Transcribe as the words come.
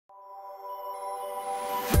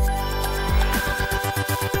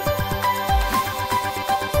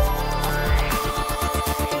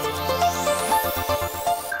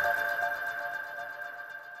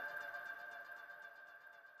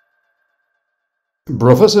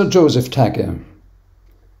Professor Josef Tacke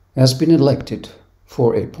has been elected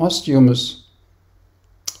for a posthumous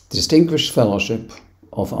distinguished fellowship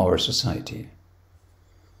of our society.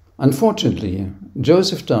 Unfortunately,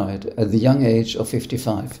 Josef died at the young age of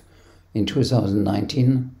 55 in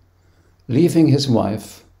 2019, leaving his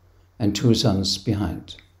wife and 2 sons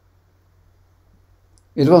behind.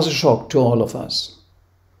 It was a shock to all of us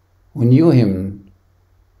who knew him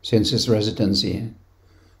since his residency.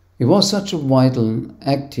 He was such a vital,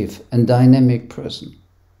 active and dynamic person.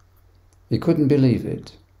 We couldn't believe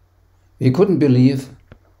it. We couldn't believe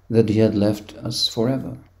that he had left us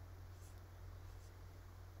forever.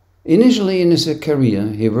 Initially in his career,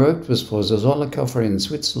 he worked with Professor Zollikofer in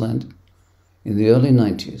Switzerland in the early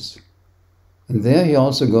 90s. And there he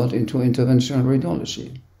also got into interventional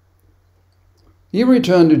radiology. He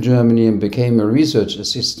returned to Germany and became a research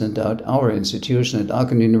assistant at our institution at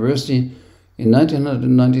Aachen University in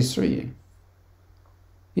 1993.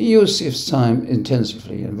 He used his time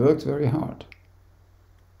intensively and worked very hard.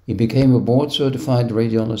 He became a board-certified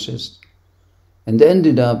radiologist and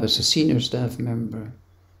ended up as a senior staff member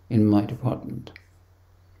in my department.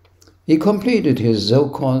 He completed his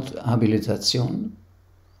so-called habilitation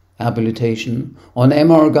on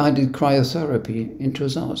MR-guided cryotherapy in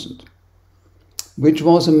 2000, which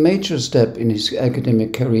was a major step in his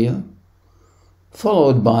academic career,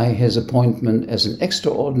 followed by his appointment as an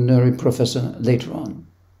extraordinary professor later on.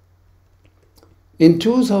 In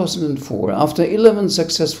 2004, after 11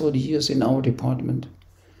 successful years in our department,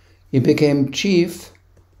 he became chief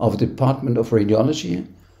of the Department of Radiology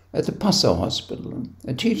at the Passau Hospital,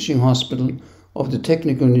 a teaching hospital of the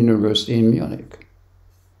Technical University in Munich.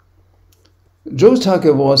 Josef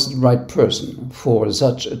Tacke was the right person for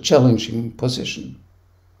such a challenging position.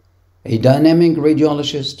 A dynamic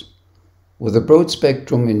radiologist with a broad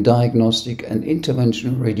spectrum in diagnostic and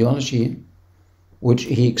interventional radiology, which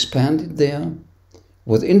he expanded there,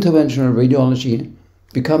 with interventional radiology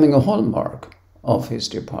becoming a hallmark of his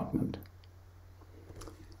department.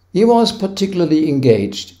 He was particularly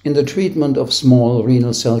engaged in the treatment of small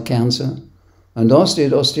renal cell cancer and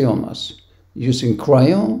osteomas using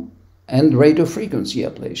cryo and radiofrequency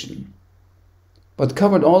ablation, but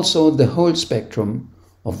covered also the whole spectrum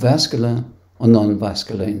of vascular or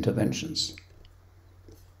non-vascular interventions.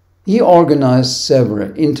 He organized several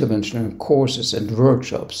interventional courses and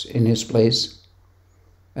workshops in his place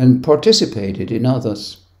and participated in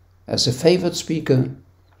others as a favored speaker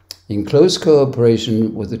in close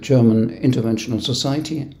cooperation with the German Interventional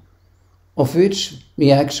Society, of which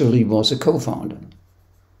he actually was a co-founder.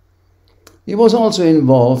 He was also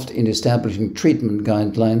involved in establishing treatment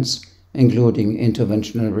guidelines, including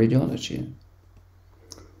interventional radiology.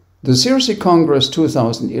 The CIRSE Congress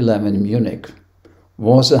 2011 in Munich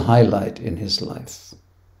was a highlight in his life.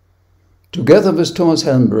 Together with Thomas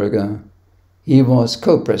Helmberger, he was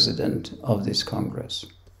co-president of this Congress.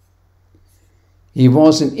 He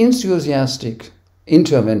was an enthusiastic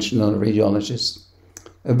interventional radiologist,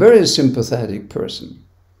 a very sympathetic person,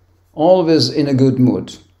 always in a good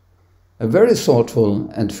mood, a very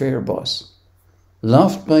thoughtful and fair boss,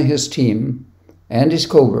 loved by his team and his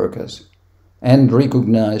co-workers, and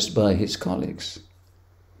recognized by his colleagues.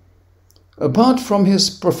 Apart from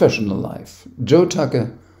his professional life, Joe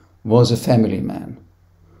Tacke was a family man.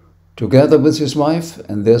 Together with his wife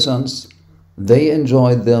and their sons, they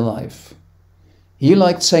enjoyed their life. He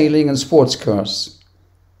liked sailing and sports cars,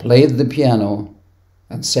 played the piano,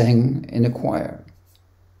 and sang in a choir.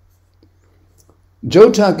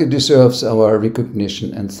 Joe Tacke deserves our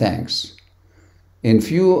recognition and thanks in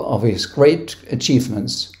view of his great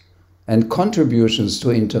achievements and contributions to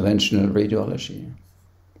interventional radiology.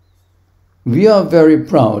 We are very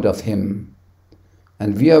proud of him,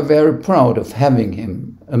 and we are very proud of having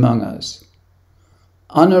him among us,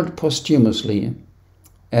 honored posthumously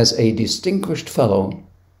as a distinguished fellow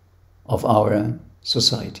of our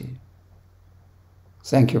society.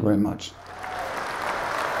 Thank you very much.